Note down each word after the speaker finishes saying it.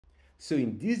So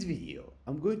in this video,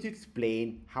 I'm going to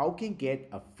explain how you can get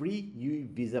a free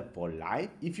UAE visa for life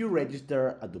if you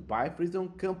register a Dubai Free Zone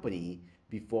company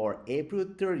before April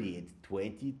 30th,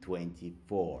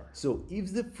 2024. So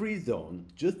IFZA Free Zone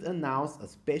just announced a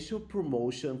special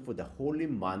promotion for the holy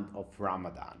month of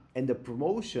Ramadan. And the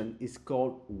promotion is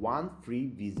called One Free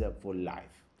Visa for Life.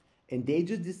 And they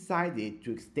just decided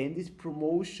to extend this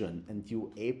promotion until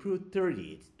April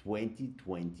 30th,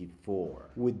 2024.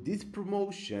 With this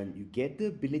promotion, you get the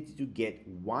ability to get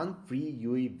one free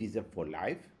UAE visa for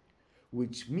life,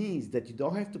 which means that you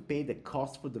don't have to pay the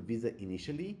cost for the visa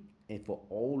initially and for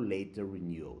all later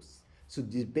renewals. So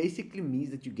this basically means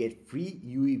that you get free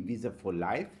UAE visa for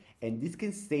life, and this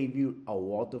can save you a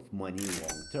lot of money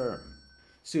long term.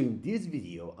 So in this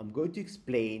video, I'm going to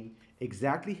explain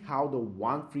exactly how the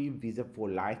One Free Visa for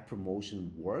Life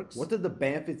promotion works, what are the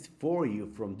benefits for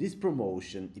you from this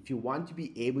promotion if you want to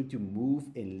be able to move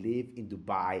and live in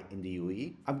Dubai in the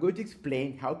UAE. I'm going to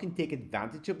explain how you can take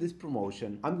advantage of this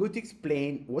promotion. I'm going to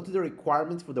explain what are the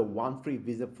requirements for the One Free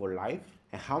Visa for Life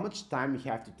and how much time you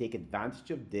have to take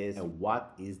advantage of this and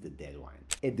what is the deadline.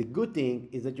 And the good thing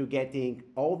is that you're getting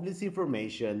all of this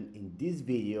information in this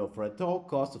video for a total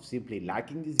cost of simply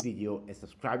liking this video and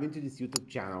subscribing to this YouTube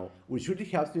channel, which really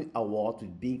helps me a lot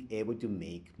with being able to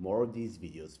make more of these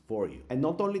videos for you. And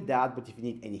not only that, but if you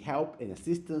need any help and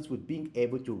assistance with being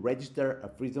able to register a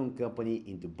free zone company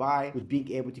in Dubai, with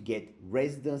being able to get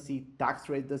residency, tax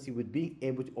residency, with being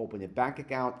able to open a bank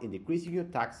account and decreasing your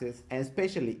taxes, and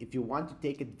especially if you want to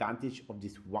take advantage of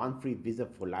this One Free Visa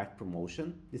for Life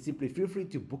promotion, then simply feel free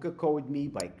to book a call with me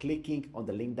by clicking on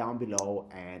the link down below,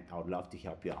 and I would love to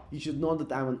help you out. You should know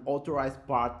that I'm an authorized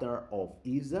partner of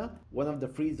IFZA, one of the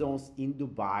free zones in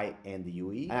Dubai and the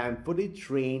UAE. And I'm fully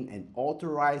trained and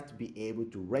authorized to be able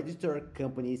to register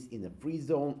companies in the free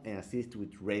zone and assist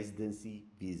with residency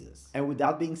visas. And with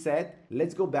that being said,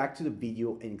 let's go back to the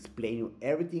video and explain you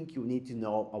everything you need to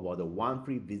know about the One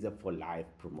Free Visa for Life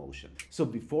promotion. So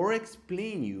before I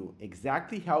explain you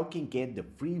exactly how you can get the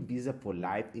free visa for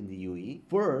life in the UAE,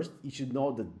 first you should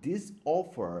know that this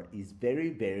offer is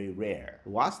very rare.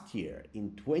 Last year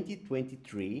in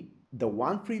 2023, the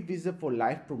One Free Visa for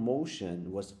Life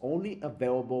promotion was only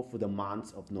available for the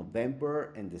months of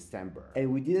November and December,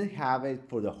 and we didn't have it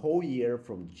for the whole year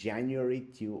from January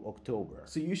to October.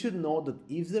 So you should know that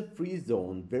IFZA Free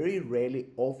Zone very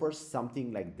rarely offers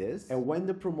something like this, and when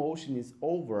the promotion is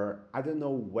over, I don't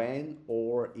know when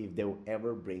or if they will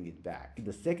ever bring it back.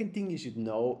 The second thing you should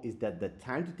know is that the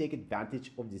time to take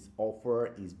advantage of this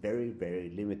offer is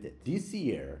very limited. This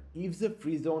year, IFZA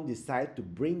Free Zone decided to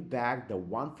bring back the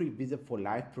One Free Visa for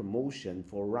Life promotion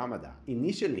for Ramadan.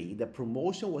 Initially, the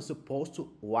promotion was supposed to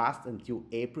last until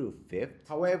April 5th.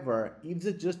 However,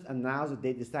 IFZA just announced that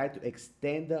they decided to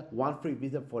extend the One Free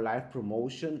Visa for Life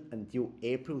promotion until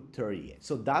April 30th.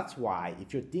 So that's why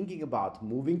if you're thinking about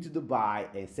moving to Dubai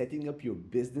and setting up your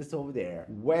business over there,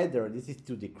 whether this is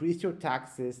to decrease your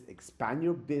taxes, expand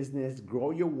your business, grow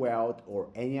your wealth, or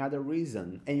any other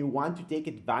reason, and you want to take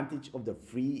advantage of the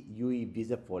free UAE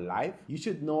Visa for Life, you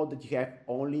should know that you have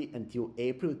only until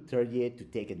April 30th to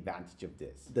take advantage of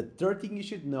this. The third thing you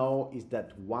should know is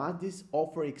that once this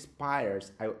offer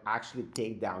expires, I will actually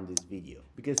take down this video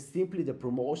because simply the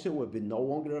promotion will be no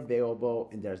longer available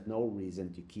and there's no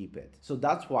reason to keep it. So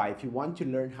that's why if you want to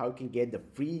learn how you can get the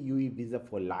free UAE Visa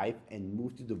for Life and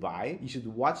move to Dubai, you should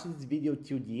watch this video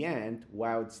till the end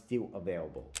while it's still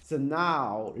available. So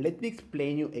now let me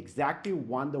explain you exactly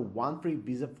when the One Free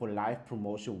Visa for Life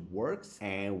promotion works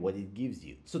and what it gives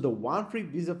you. So the One Free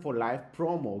Visa for Life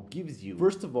promo gives you,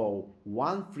 first of all,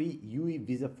 one free UAE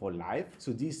visa for life.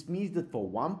 So this means that for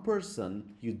one person,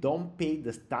 you don't pay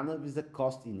the standard visa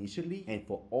cost initially and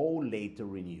for all later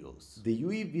renewals. The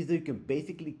UAE visa you can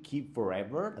basically keep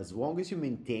forever as long as you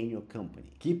maintain your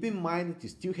company. Keep in mind that you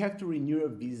still have to renew your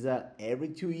visa every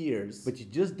 2 years, but you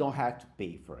just don't have to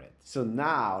pay for it. So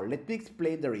now let me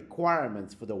explain the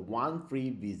requirements for the One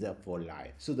Free Visa for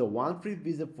Life. So the One Free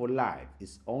Visa for Life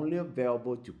is only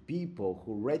available to people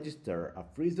who register a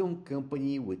free zone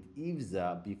company with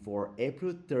IFZA before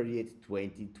April 30th,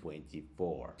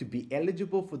 2024. To be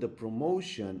eligible for the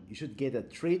promotion, you should get a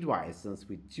trade license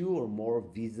with 2 or more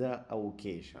visa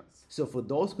allocations. So for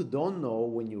those who don't know,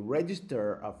 when you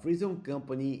register a free zone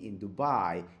company in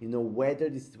Dubai, you know whether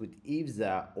this is with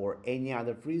IFZA or any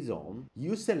other free zone,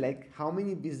 you select how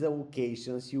many visa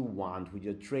allocations you want with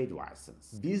your trade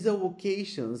license. Visa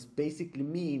allocations basically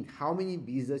mean how many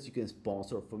visas you can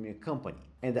sponsor from your company.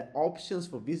 And the options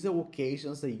for visa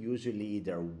locations are usually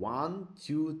either 1,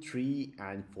 2, 3,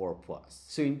 and 4 plus.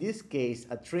 So in this case,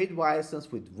 a trade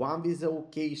license with 1 visa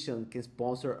location can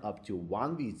sponsor up to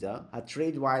 1 visa. A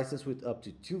trade license with up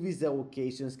to 2 visa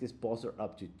locations can sponsor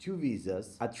up to 2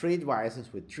 visas. A trade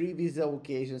license with 3 visa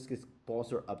locations can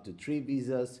sponsor up to 3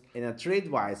 visas, and a trade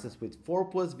license with 4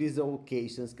 plus visa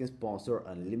locations can sponsor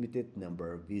unlimited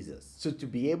number of visas. So to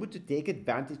be able to take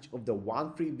advantage of the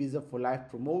one free visa for life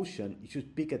promotion, you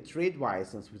should pick a trade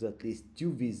license with at least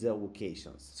 2 visa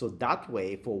locations. So that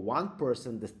way, for one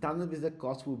person, the standard visa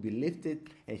cost will be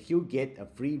lifted and he'll get a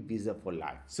free visa for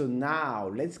life. So now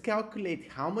let's calculate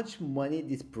how much money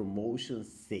this promotion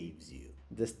saves you.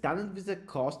 The standard visa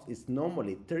cost is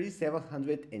normally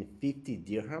 3,750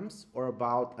 dirhams or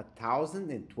about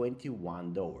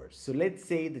 $1,021. So let's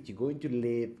say that you're going to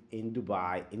live in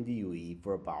Dubai in the UAE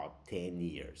for about 10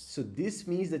 years. So this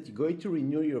means that you're going to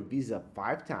renew your visa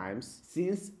 5 times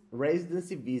since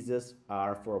residency visas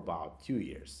are for about 2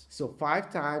 years. So 5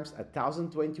 times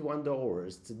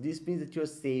 $1,021. So this means that you're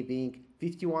saving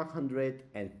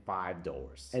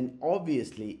 $5,105. And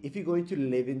obviously, if you're going to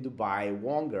live in Dubai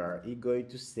longer, you're going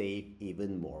to save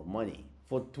even more money.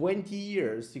 For 20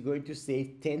 years, you're going to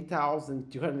save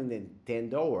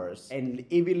 $10,210. And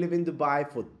if you live in Dubai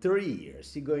for 30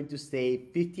 years, you're going to save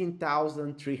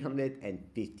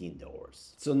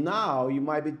 $15,315. So now you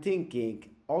might be thinking,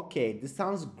 okay, this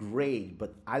sounds great,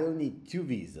 but I don't need 2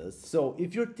 visas. So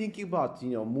if you're thinking about,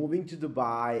 moving to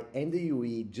Dubai and the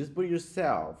UAE just by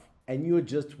yourself, and you're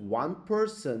just one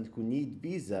person who needs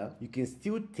visa, you can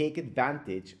still take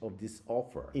advantage of this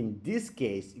offer. In this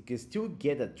case, you can still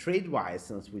get a trade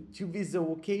license with 2 visa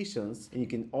locations, and you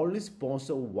can only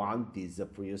sponsor 1 visa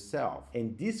for yourself.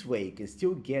 And this way, you can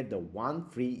still get the 1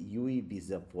 free UAE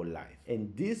visa for life.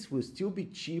 And this will still be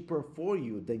cheaper for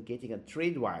you than getting a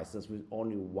trade license with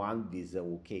only 1 visa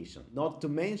location. Not to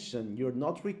mention, you're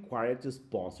not required to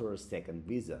sponsor a second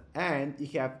visa. And you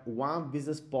have 1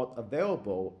 visa spot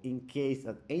available in case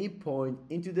at any point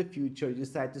into the future you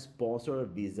decide to sponsor a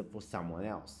visa for someone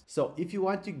else. So if you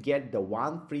want to get the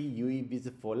 1 free UAE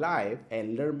visa for life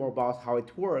and learn more about how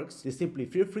it works, just simply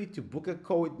feel free to book a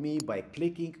call with me by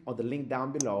clicking on the link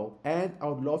down below, and I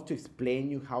would love to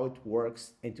explain you how it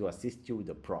works and to assist you with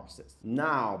the process.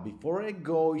 Now, before I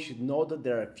go, you should know that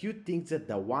there are a few things that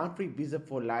the 1 free visa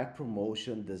for life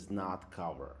promotion does not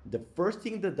cover. The first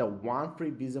thing that the 1 free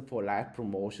visa for life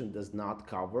promotion does not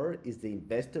cover is the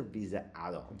investor visa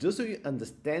add-on. Just so you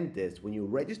understand this, when you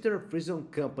register a free zone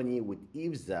company with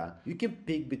IFZA, you can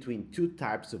pick between 2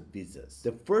 types of visas.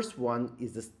 The first one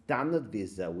is the standard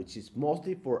visa, which is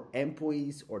mostly for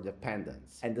employees or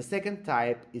dependents. And the second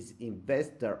type is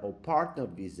investor or partner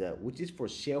visa, which is for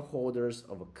shareholders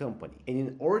of a company. And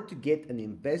in order to get an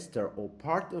investor or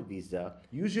partner visa,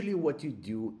 usually what you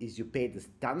do is you pay the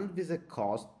standard visa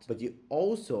cost, but you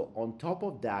also, on top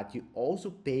of that, you also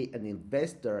pay an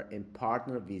investor and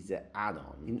partner visa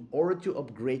add-on in order to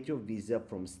upgrade your visa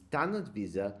from standard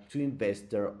visa to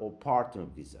investor or partner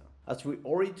visa. As we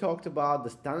already talked about, the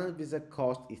standard visa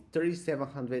cost is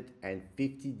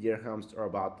 3,750 dirhams or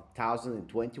about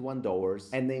 $1,021,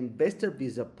 and the investor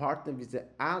visa partner visa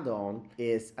add-on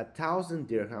is 1,000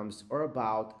 dirhams or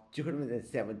about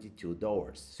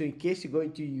 $272. So in case you're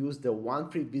going to use the 1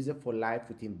 free visa for life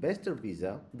with investor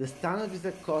visa, the standard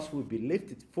visa cost will be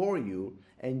lifted for you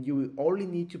and you will only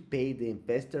need to pay the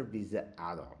investor visa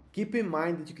add-on. Keep in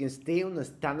mind that you can stay on a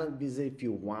standard visa if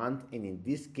you want, and in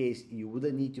this case you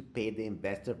wouldn't need to pay the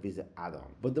investor visa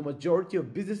add-on. But the majority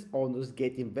of business owners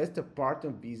get investor partner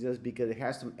visas because it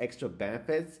has some extra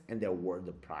benefits and they're worth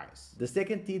the price. The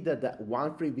second thing that the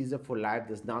 1 free visa for life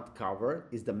does not cover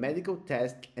is the medical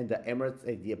test and the Emirates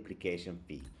ID application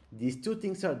fee. These 2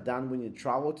 things are done when you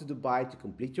travel to Dubai to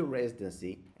complete your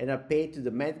residency and are paid to the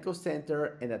medical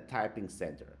center and a typing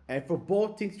center. And for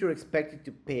both things, you're expected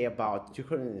to pay about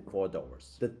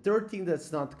 $204. The third thing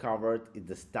that's not covered is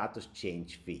the status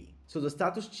change fee. So the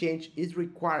status change is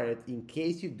required in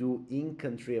case you do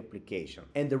in-country application.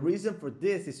 And the reason for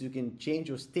this is you can change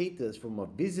your status from a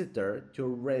visitor to a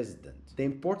resident. The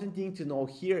important thing to know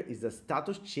here is that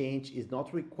status change is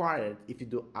not required if you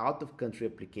do out-of-country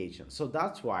application. So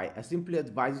that's why I simply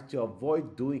advise you to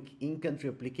avoid doing in-country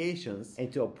applications and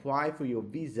to apply for your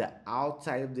visa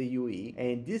outside of the UAE. And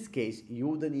in this case, you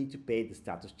wouldn't need to pay the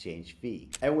status change fee.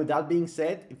 And with that being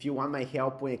said, if you want my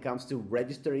help when it comes to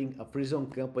registering a free zone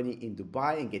company in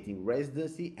Dubai and getting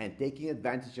residency and taking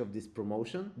advantage of this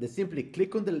promotion, then simply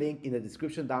click on the link in the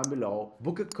description down below,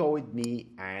 book a call with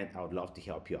me, and I would love to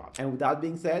help you out. And with that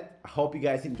being said, I hope you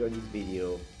guys enjoyed this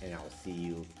video, and I'll see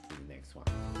you in the next one.